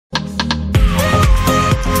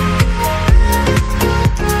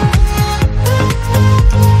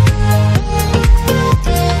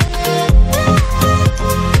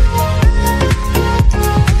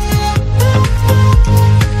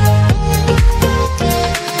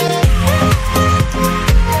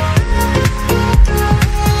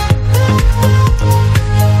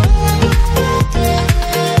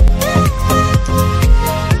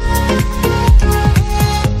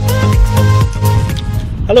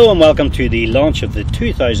Hello and welcome to the launch of the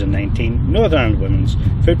 2019 Northern Ireland Women's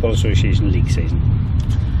Football Association League season.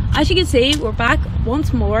 As you can see, we're back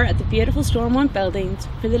once more at the beautiful Stormont Buildings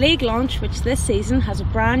for the league launch, which this season has a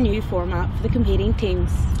brand new format for the competing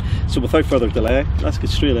teams. So without further delay, let's get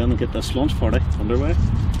straight in and get this launch party underway.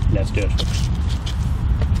 Let's do it.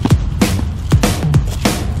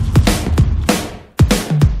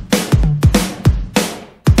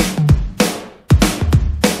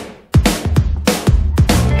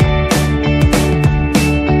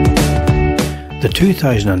 The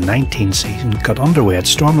 2019 season got underway at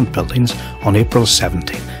Stormont Buildings on April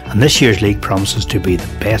 17, and this year's league promises to be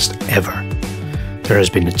the best ever. There has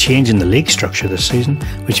been a change in the league structure this season,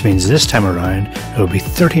 which means this time around there will be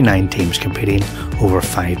 39 teams competing over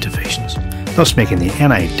 5 divisions, thus making the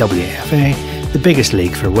NIWFA the biggest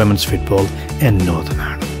league for women's football in Northern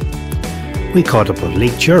Ireland. We caught up with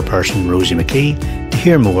league chairperson Rosie McKee to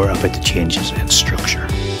hear more about the changes in structure.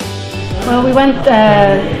 Well, we went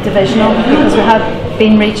divisional because we had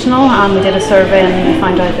been regional, and we did a survey and we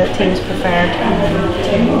found out that teams preferred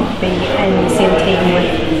to be in the same team with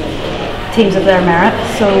teams of their merit.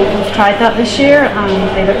 So we've tried that this year and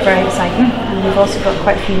they look very exciting, and we've also got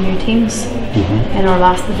quite a few new teams in our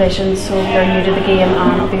last division, so they're new to the game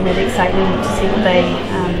and it'll be really exciting to see what they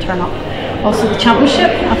turn up. Also the championship,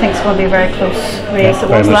 I think it's going to be a very close race. It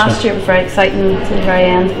was last year, it was very exciting to the very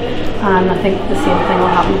end. And I think the same thing will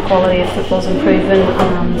happen. The quality of football's improving,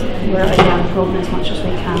 and we're again promoting as much as we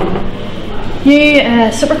can.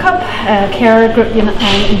 New Super Cup, Care Group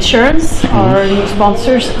Insurance are new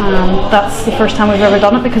sponsors, and that's the first time we've ever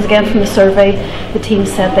done it because, again, from the survey, the team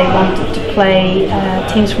said they wanted to play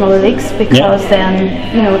teams from other leagues because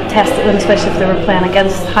then, you know, it tested them, especially if they were playing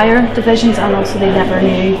against higher divisions, and also they never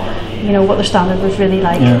knew, you know, what their standard was really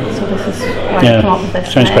like. So this is why we come up with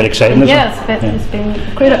this. Sounds quite exciting, isn't it? It's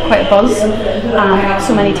been created quite a buzz.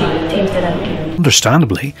 So many teams did it.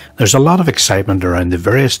 Understandably, there's a lot of excitement around the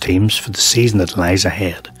various teams for the season that lies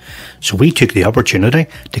ahead. So we took the opportunity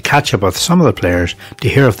to catch up with some of the players to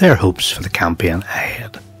hear of their hopes for the campaign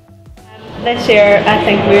ahead. This year I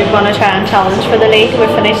think we're going to try and challenge for the league. We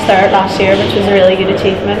finished third last year, which was a really good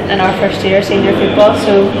achievement in our first year senior football,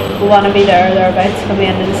 so we want to be thereabouts come the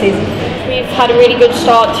end of the season. We've had a really good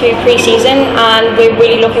start to pre-season and we're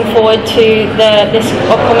really looking forward to this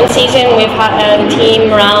upcoming season. We've had team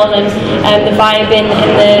morale and the vibe in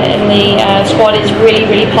the squad is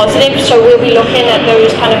really positive, so we'll be looking at those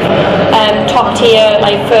kind of top tier,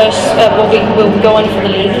 like first we'll be going for the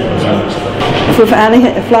league.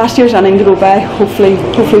 If last year's anything to go by, hopefully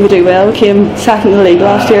we do well. We came second in the league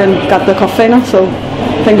last year and got the cup final, so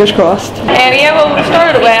fingers crossed. Yeah, well, we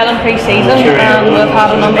started well in pre-season and we've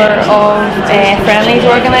had a number of friendlies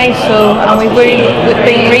organised, so and we've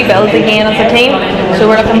been rebuilt again as a team, so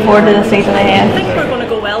we're looking forward to the season ahead. I think we're going to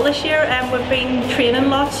go well this year, and we've been training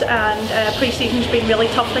lots, and pre-season's been really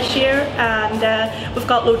tough this year, and we've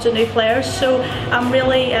got loads of new players, so I'm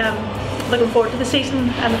really looking forward to the season,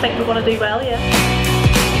 and I think we're going to do well, yeah.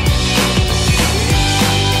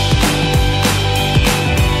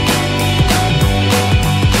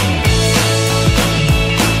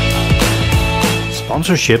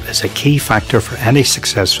 Sponsorship is a key factor for any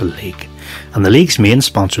successful league, and the league's main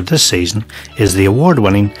sponsor this season is the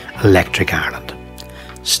award-winning Electric Ireland.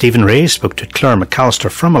 Stephen Ray spoke to Claire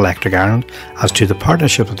McAllister from Electric Ireland as to the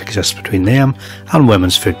partnership that exists between them and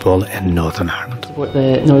women's football in Northern Ireland. Support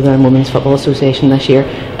the Northern Women's Football Association this year.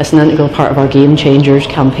 It's an integral part of our Game Changers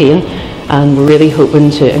campaign, and we're really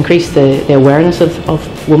hoping to increase the awareness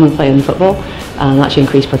of women playing football and actually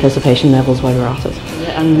increase participation levels while we're at it.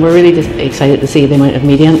 And we're really excited to see the amount of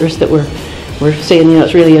media interest that we're seeing. You know,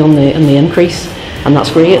 it's really on the increase, and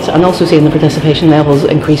that's great. And also seeing the participation levels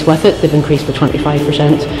increase with it. They've increased by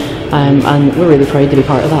 25%, and we're really proud to be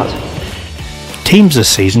part of that. Teams this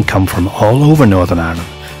season come from all over Northern Ireland,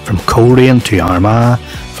 from Coleraine to Armagh,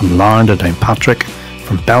 from Larne to Downpatrick,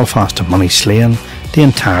 from Belfast to Moneyslane. The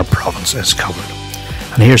entire province is covered.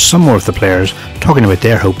 And here's some more of the players talking about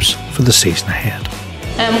their hopes for the season ahead.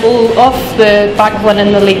 Well, off the back of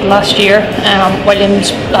winning the league last year,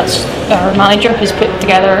 Williams, that's our manager, has put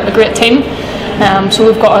together a great team. So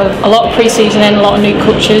we've got a lot of pre-season in, a lot of new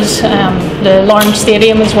coaches. The Larne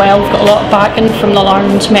Stadium as well, we've got a lot of backing from the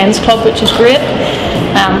Larne's men's club, which is great.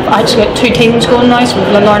 I've actually got 2 teams going now, so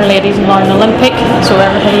we've got Larne Ladies and Larne Olympic, so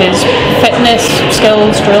everything is fitness,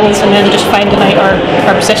 skills, drills, and then just finding out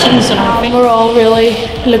our positions and everything. We're all really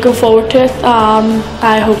looking forward to it.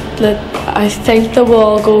 I think that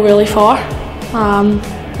we'll go really far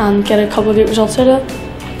and get a couple of good results out of it.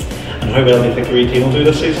 And how well do you think your team will do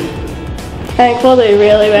this season? I think we'll do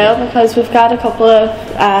really well because we've got a couple of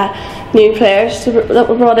new players that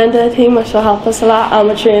were brought into the team, which will help us a lot, and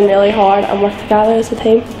we train really hard and work together as a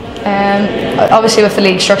team. Obviously with the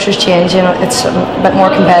league structures changing, it's a bit more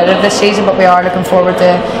competitive this season, but we are looking forward to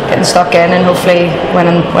getting stuck in and hopefully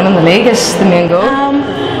winning the league is the main goal.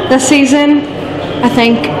 This season I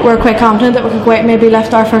think we're quite confident that we could go out and maybe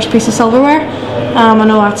lift our first piece of silverware. I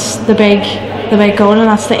know that's the big goal and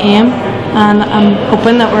that's the aim, and I'm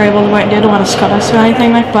hoping that we're able to go out and do it. I don't want to scud us or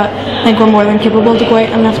anything like, but I think we're more than capable to go out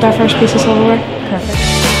and lift our first piece of silverware. Perfect.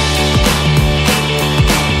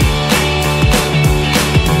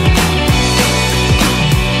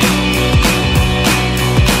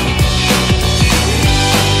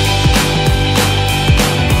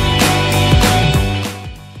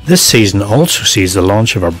 This season also sees the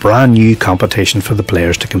launch of a brand new competition for the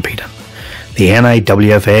players to compete in, the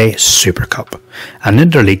NIWFA Super Cup, an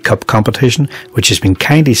interleague cup competition which has been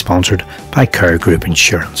kindly sponsored by Kerr Group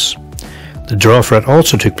Insurance. The draw for it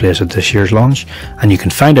also took place at this year's launch, and you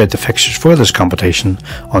can find out the fixtures for this competition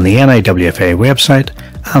on the NIWFA website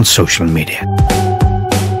and social media.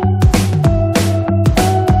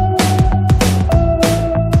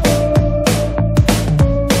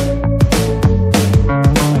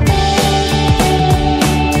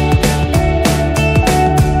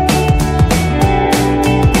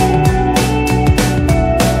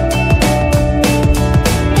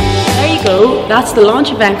 That's the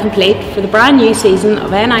launch event complete for the brand new season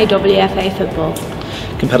of NIWFA football.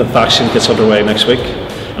 Competitive action gets underway next week,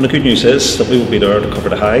 and the good news is that we will be there to cover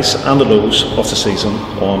the highs and the lows of the season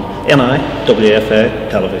on NIWFA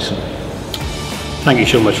television. Thank you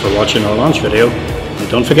so much for watching our launch video, and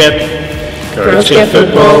don't forget, Girls Get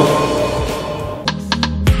Football.